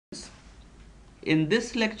in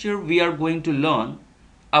this lecture we are going to learn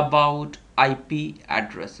about IP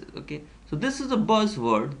addresses. Okay, so this is a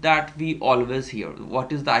buzzword that we always hear.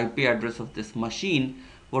 What is the IP address of this machine?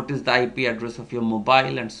 What is the IP address of your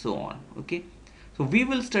mobile, and so on. Okay, so we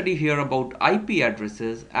will study here about IP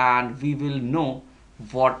addresses and we will know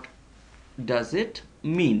what does it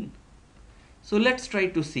mean. So let's try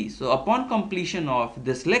to see. So upon completion of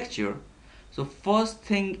this lecture, so first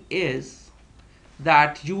thing is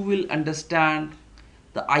that you will understand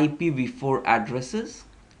the IPv4 addresses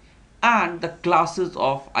and the classes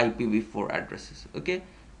of IPv4 addresses. Okay,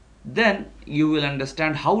 then you will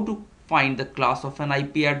understand how to find the class of an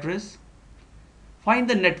IP address, find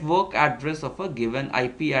the network address of a given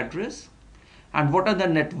IP address, and what are the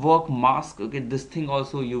network masks. Okay, this thing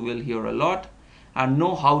also you will hear a lot, and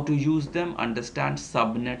know how to use them, understand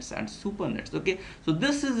subnets and supernets. Okay, so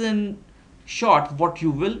this is in short what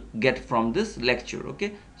you will get from this lecture.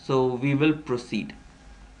 Okay, so we will proceed.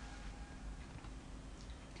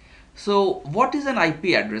 So what is an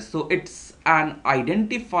IP address? So it's an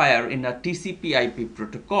identifier in a TCP IP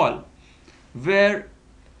protocol where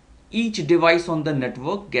each device on the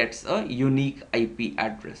network gets a unique IP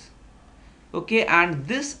address. Okay, and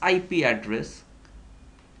this IP address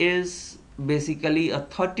is basically a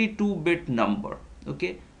 32-bit number.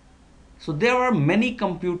 Okay, so there are many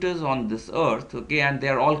computers on this earth, okay, and they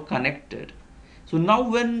are all connected. So now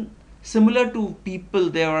when similar to people,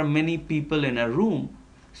 there are many people in a room,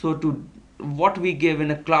 so to what we give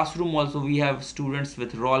in a classroom also we have students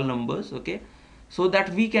with roll numbers, okay, so that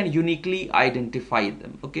we can uniquely identify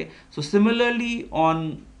them. Okay, so similarly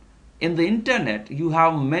in the internet you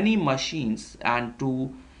have many machines, and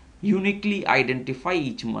to uniquely identify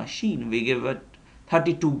each machine we give a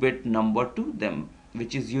 32-bit number to them,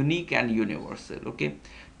 which is unique and universal. Okay,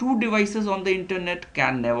 two devices on the internet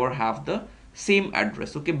can never have the same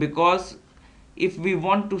address. Okay, because if we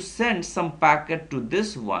want to send some packet to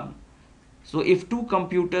this one, so if two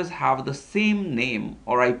computers have the same name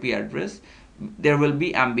or IP address, there will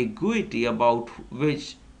be ambiguity about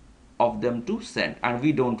which of them to send, and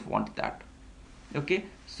we don't want that. Okay,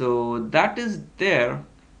 so that is there.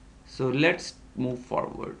 So let's move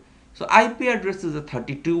forward. So IP address is a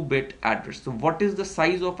 32-bit address. So what is the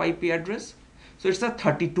size of IP address? So it's a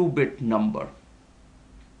 32-bit number.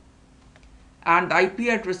 And IP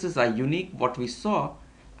addresses are unique, what we saw.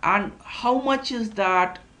 And how much is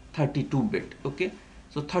that 32-bit? Okay,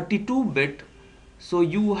 so 32-bit, so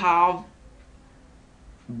you have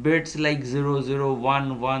bits like 0, 0,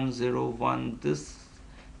 1, 1, 0, 1, this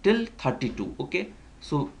till 32. Okay,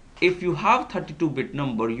 so if you have 32-bit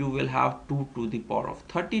number, you will have 2 to the power of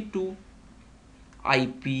 32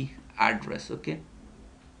 IP address. Okay,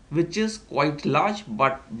 which is quite large,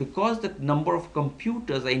 but because the number of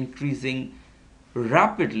computers are increasing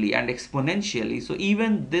rapidly and exponentially, so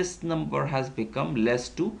even this number has become less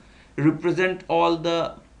to represent all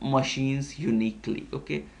the machines uniquely.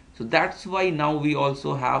 Okay, so that's why now we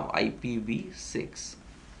also have IPv6,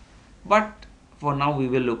 but for now we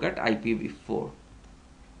will look at IPv4.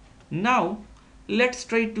 Now let's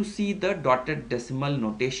try to see the dotted decimal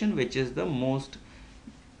notation, which is the most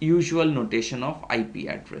usual notation of IP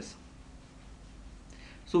address.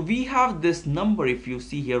 So we have this number, if you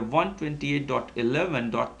see here,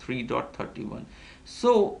 128.11.3.31.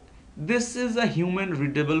 So this is a human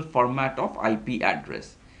readable format of IP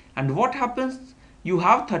address. And what happens? You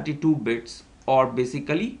have 32 bits, or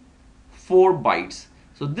basically 4 bytes.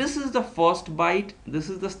 So this is the first byte, this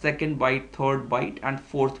is the second byte, third byte, and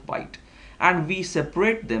fourth byte. And we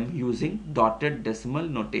separate them using dotted decimal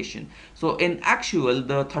notation. So in actual,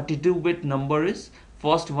 the 32-bit number is,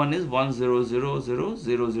 first one is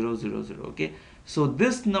 10000000. Okay, so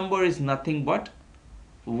this number is nothing but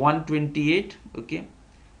 128. Okay,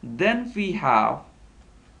 then we have,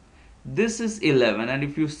 this is 11, and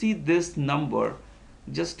if you see this number,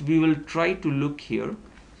 just we will try to look here.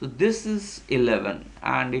 So this is 11,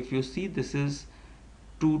 and if you see, this is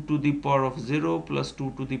 2 to the power of 0 plus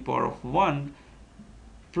 2 to the power of 1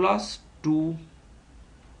 plus 2,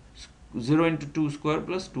 0 into 2 square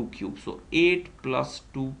plus 2 cube. So 8 plus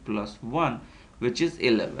 2 plus 1, which is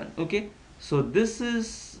 11. Okay, so this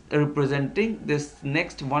is representing, this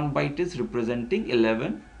next 1 byte is representing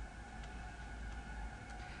 11.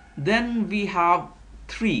 Then we have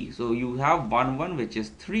 3. So you have 1 1, which is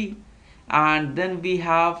 3, and then we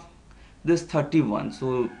have this 31.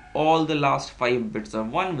 So all the last 5 bits are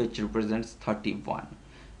 1, which represents 31.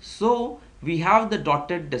 So we have the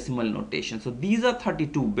dotted decimal notation. So these are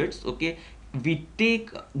 32 bits. Okay, we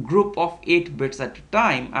take group of 8 bits at a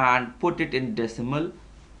time and put it in decimal,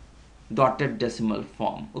 dotted decimal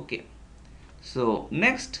form. Okay, so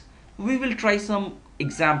next We will try some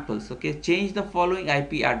examples. Okay, change the following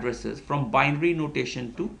IP addresses from binary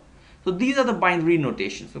notation to, so these are the binary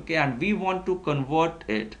notations, okay, and we want to convert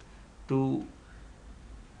it to,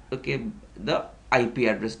 okay, the IP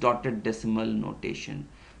address dotted decimal notation.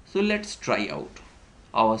 So let's try out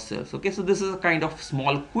ourselves. Okay, so this is a kind of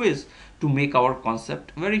small quiz to make our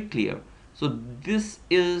concept very clear. So this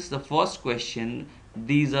is the first question.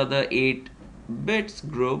 These are the 8 bits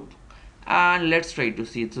group, and let's try to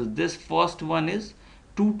see it. So this first one is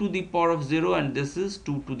 2 to the power of 0, and this is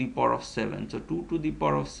 2 to the power of 7. So 2 to the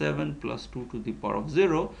power of 7 plus 2 to the power of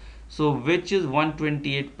 0. So which is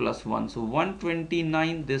 128 plus 1. So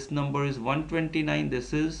 129, this number is 129.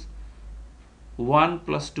 This is 1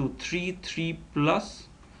 plus 2, 3, 3 plus.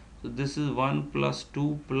 So this is 1 plus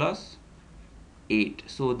 2 plus 8.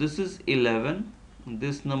 So this is 11.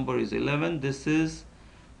 This number is 11. This is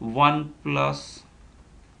 1 plus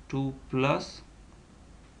 2 plus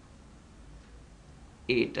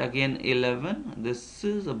 8. Again 11. This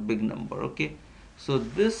is a big number. Okay. So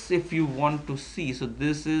this, if you want to see, so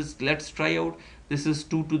this is, let's try out, this is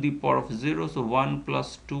 2 to the power of 0. So 1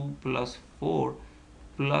 plus 2 plus 4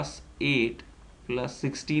 plus 8 plus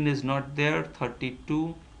 16 is not there,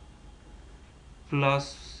 32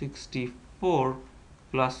 plus 64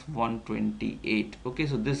 plus 128. Okay,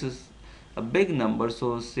 so this is a big number.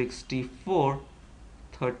 So 64,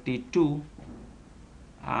 32,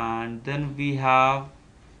 and then we have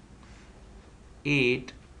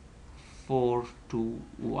 8, 4, 2,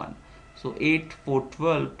 1. So 8, 4,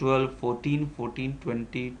 12, 12, 14, 14,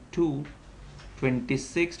 22,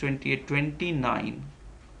 26, 28, 29,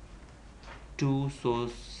 2, so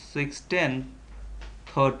 6, 10,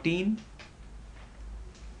 13,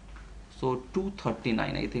 so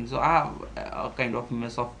 239, I think. So I have a kind of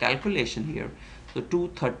mess of calculation here. So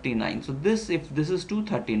 239. So this, if this is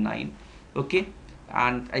 239, okay,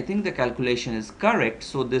 and I think the calculation is correct.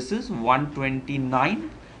 So this is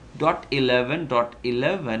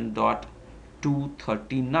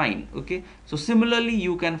 129.11.11.239. Okay, so similarly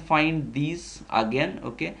you can find these again.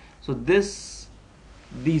 Okay, so these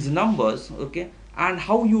numbers, okay, and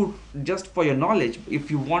how you, just for your knowledge,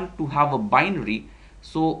 if you want to have a binary,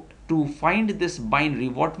 so to find this binary,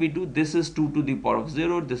 what we do, this is 2 to the power of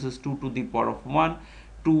 0, this is 2 to the power of 1,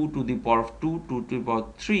 2 to the power of 2, 2 to the power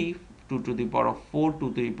of 3, 2 to the power of 4, 2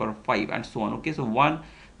 to the power of 5, and so on. Okay, so 1,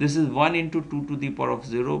 this is 1 into 2 to the power of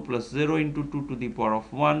 0 plus 0 into 2 to the power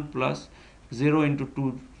of 1 plus 0 into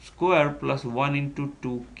 2 square plus 1 into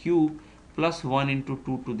 2 cube plus 1 into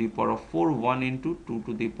 2 to the power of 4, 1 into 2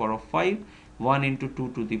 to the power of 5, 1 into 2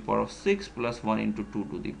 to the power of 6 plus 1 into 2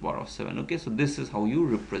 to the power of 7. Okay, so this is how you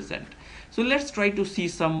represent. So let's try to see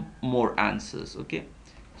some more answers. Okay,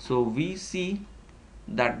 so we see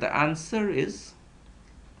that the answer is,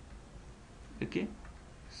 okay,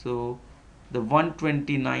 so the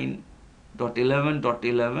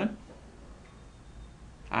 129.11.11,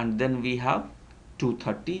 and then we have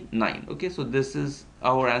 239. Okay, so this is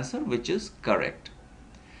our answer, which is correct.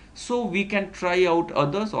 So we can try out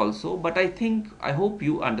others also, but I hope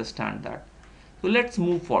you understand that. So let's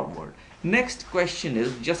move forward. Next question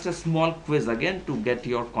is just a small quiz again to get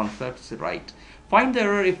your concepts right. Find the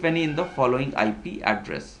error, if any, in the following IP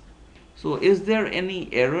address. So is there any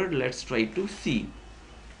error? Let's try to see.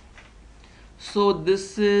 So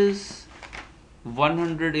this is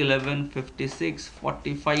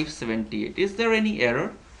 111.56.45.78. Is there any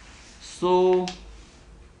error? So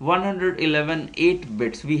 111, 8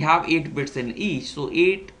 bits, we have 8 bits in each, so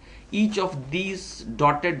each of these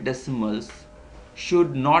dotted decimals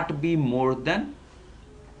should not be more than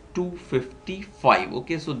 255.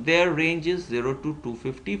 Okay, so their range is 0 to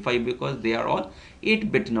 255 because they are all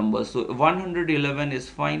 8-bit numbers. So 111 is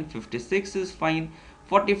fine, 56 is fine,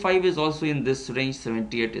 45 is also in this range,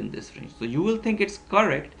 78 in this range. So you will think it's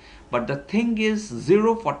correct, but the thing is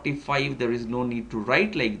 045, there is no need to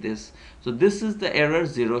write like this. So this is the error,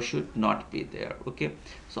 0 should not be there. Okay,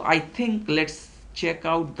 so I think let's check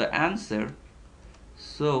out the answer.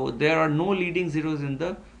 So there are no leading zeros in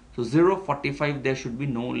the, so 045, there should be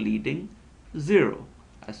no leading 0.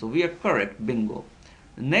 So we are correct, bingo.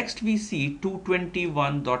 Next we see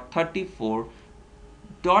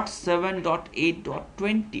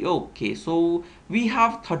 221.34.7.8.20. okay, so we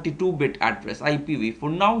have 32-bit address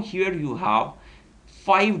IPv4. Now here you have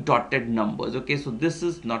 5 dotted numbers. Okay, so this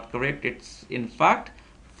is not correct, it's in fact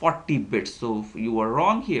 40 bits. So you are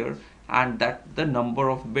wrong here, and that the number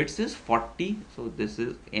of bits is 40, so this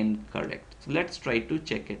is incorrect. So let's try to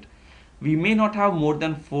check it. We may not have more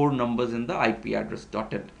than 4 numbers in the IP address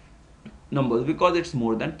dotted numbers because it's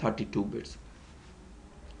more than 32 bits.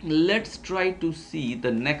 Let's try to see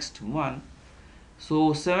the next one.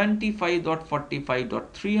 So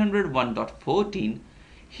 75.45.301.14,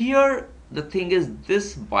 here the thing is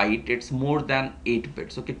this byte, it's more than 8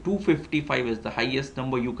 bits. Okay, 255 is the highest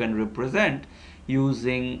number you can represent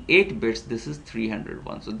using 8 bits. This is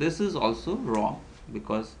 301. So this is also wrong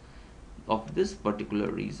because of this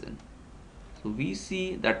particular reason. So we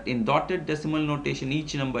see that in dotted decimal notation,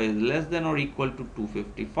 each number is less than or equal to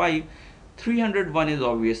 255. 301 is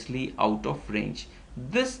obviously out of range.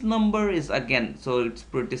 This number is again, so it's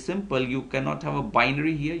pretty simple. You cannot have a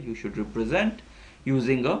binary here. You should represent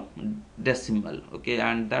using a decimal. Okay,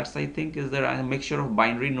 and that's, I think, is there a mixture of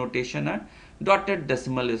binary notation and dotted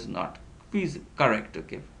decimal is not. Please correct.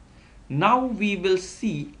 Okay. Now we will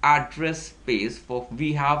see address space. For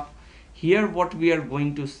we have here, what we are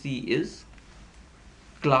going to see is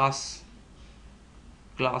classes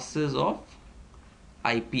of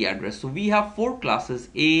IP address. So we have 4 classes: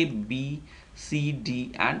 A, B, C,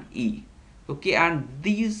 D and E. Okay, and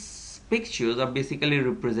these pictures are basically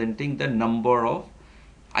representing the number of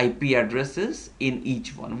IP addresses in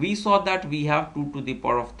each one. We saw that we have 2 to the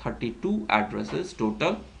power of 32 addresses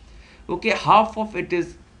total. Okay, half of it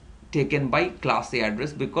is taken by class A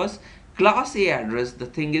address, because class A address, the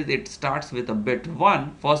thing is, it starts with a bit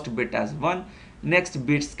 1, first bit as 1, next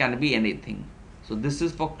bits can be anything. So this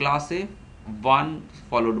is for class A, 1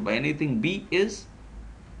 followed by anything. B is,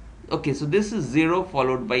 okay, so this is 0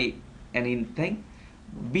 followed by anything.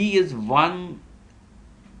 B is 1,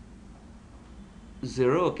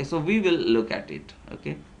 0. Okay, so we will look at it.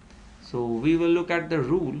 Okay, so we will look at the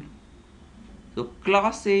rule. So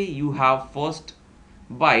class A, you have first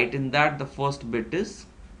byte, in that the first bit is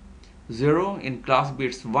 0. In class B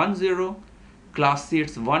it's 1 0, class C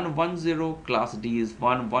it's 1 1 0, class D is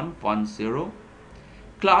 1 1 1 0,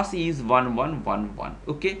 class E is 1 1 1 1.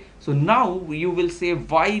 Okay, so now you will say,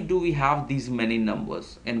 why do we have these many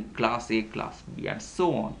numbers in class A, class B and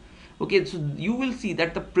so on? Okay, so you will see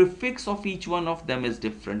that the prefix of each one of them is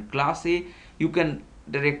different. Class A, you can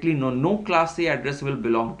directly know no class A address will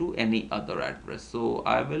belong to any other address. So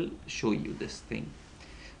I will show you this thing.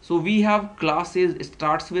 So we have class A, it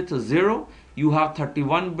starts with 0. You have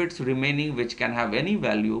 31 bits remaining which can have any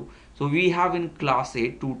value. So we have in class A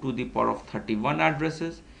 2 to the power of 31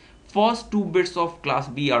 addresses. First 2 bits of class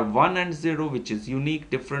B are 1 and 0, which is unique,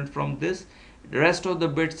 different from this. The rest of the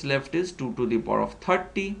bits left is 2 to the power of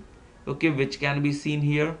 30. Okay, which can be seen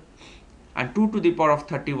here. And 2 to the power of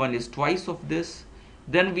 31 is twice of this.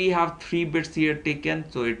 Then we have 3 bits here taken.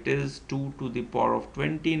 So it is 2 to the power of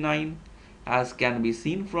 29. As can be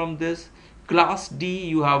seen from this. Class D,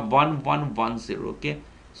 you have 1 1 1 0. Okay,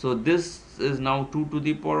 so this is now 2 to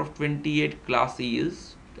the power of 28. Class E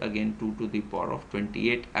is again 2 to the power of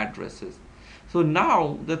 28 addresses. So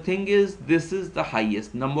now the thing is, this is the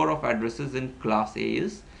highest number of addresses in class A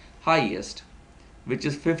is highest, which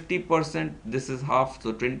is 50%. This is half,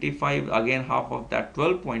 so 25, again half of that,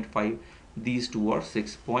 12.5. These two are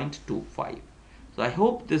 6.25. So I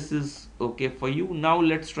hope this is okay for you. Now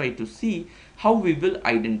let's try to see how we will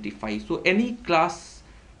identify. So any class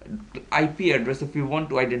IP address, if you want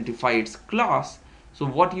to identify its class, so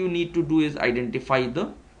what you need to do is identify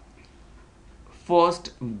the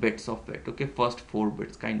first bits of it. Okay, first 4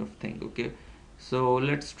 bits kind of thing. Okay, so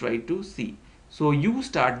let's try to see. So you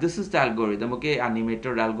start, this is the algorithm, okay,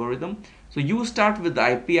 animated algorithm. So you start with the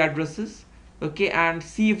IP addresses, okay, and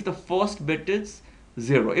see if the first bit is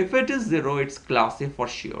 0. If it is 0, it's class A for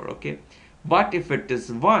sure. Okay, but if it is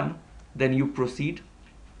 1, then you proceed.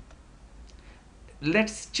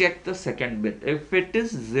 Let's check the second bit. If it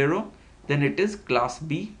is 0, then it is class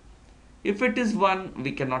B. If it is 1,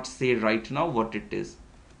 we cannot say right now what it is.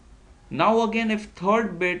 Now again, if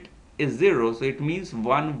third bit is 0, so it means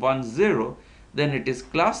 1 1 0, then it is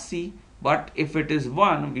class C. But if it is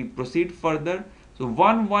 1, we proceed further. So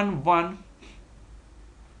 1 1 1,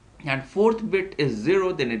 and fourth bit is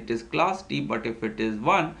 0, then it is class D. But if it is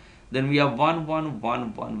 1, then we have 1 1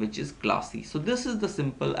 1 1, which is class C. So this is the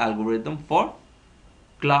simple algorithm for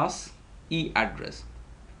class E address.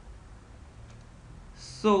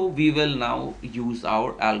 So we will now use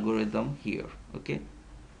our algorithm here. Okay,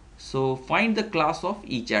 so find the class of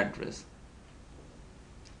each address.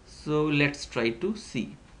 So let's try to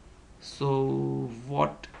see. So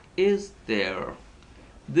what is there?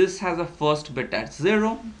 This has a first bit at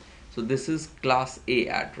 0. So this is class A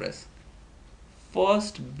address.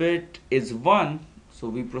 First bit is 1. So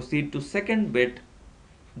we proceed to second bit.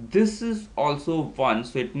 This is also 1.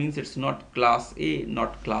 So it means it's not class A,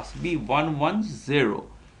 not class B. 1 1 0.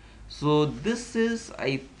 So this is,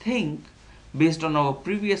 I think, based on our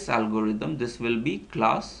previous algorithm, this will be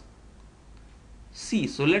class C.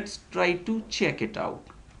 So let's try to check it out.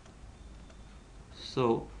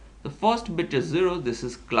 So the first bit is 0, this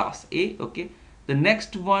is class A. Okay, the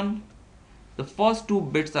next one, the first two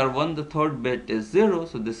bits are 1, the third bit is 0,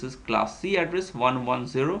 so this is class C address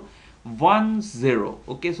 11010.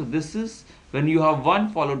 Okay, so this is when you have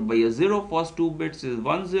 1 followed by a 0, first two bits is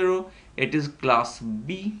 10, it is class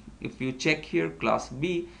B. If you check here, class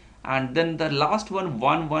B, and then the last one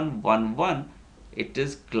 1111, it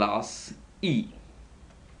is class E.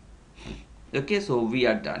 Okay, so we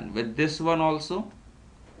are done with this one also.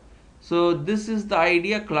 So this is the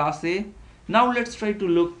idea, class A. Now let's try to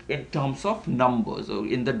look in terms of numbers or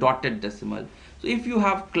in the dotted decimal. So if you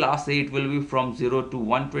have class A, it will be from 0 to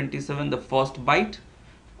 127, the first byte,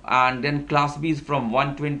 and then class B is from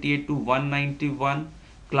 128 to 191,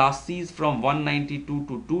 class C is from 192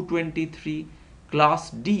 to 223, class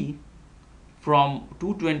D from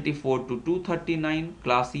 224 to 239,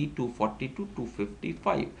 class E 240 to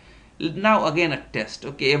 255. Now again a test.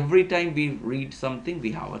 Okay, every time we read something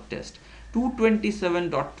we have a test.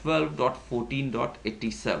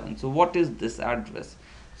 227.12.14.87. so what is this address?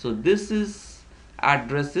 So this is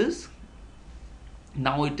address is,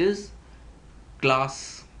 now it is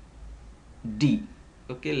class D.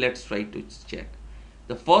 Okay, let's try to check.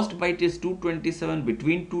 The first byte is 227,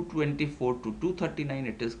 between 224 to 239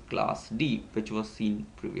 it is class D, which was seen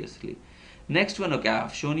previously. Next one, okay, I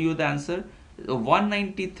have shown you the answer.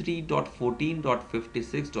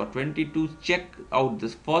 193.14.56.22, check out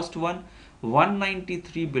this first one.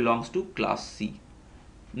 193 belongs to class C.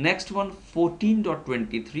 Next one,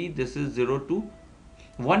 14.23, this is 0 to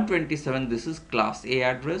 127, this is class A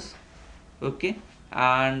address. Okay,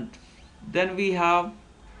 and then we have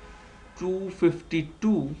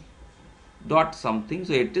 252 dot something,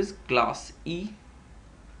 so it is class E.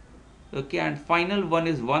 Okay, and final one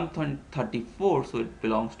is 134, so it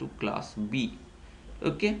belongs to class B.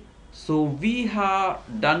 Okay, so we have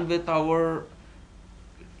done with our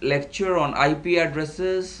lecture on IP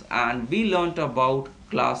addresses, and we learnt about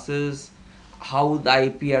classes, how the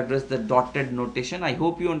IP address, the dotted notation. I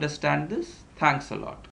hope you understand this. Thanks a lot.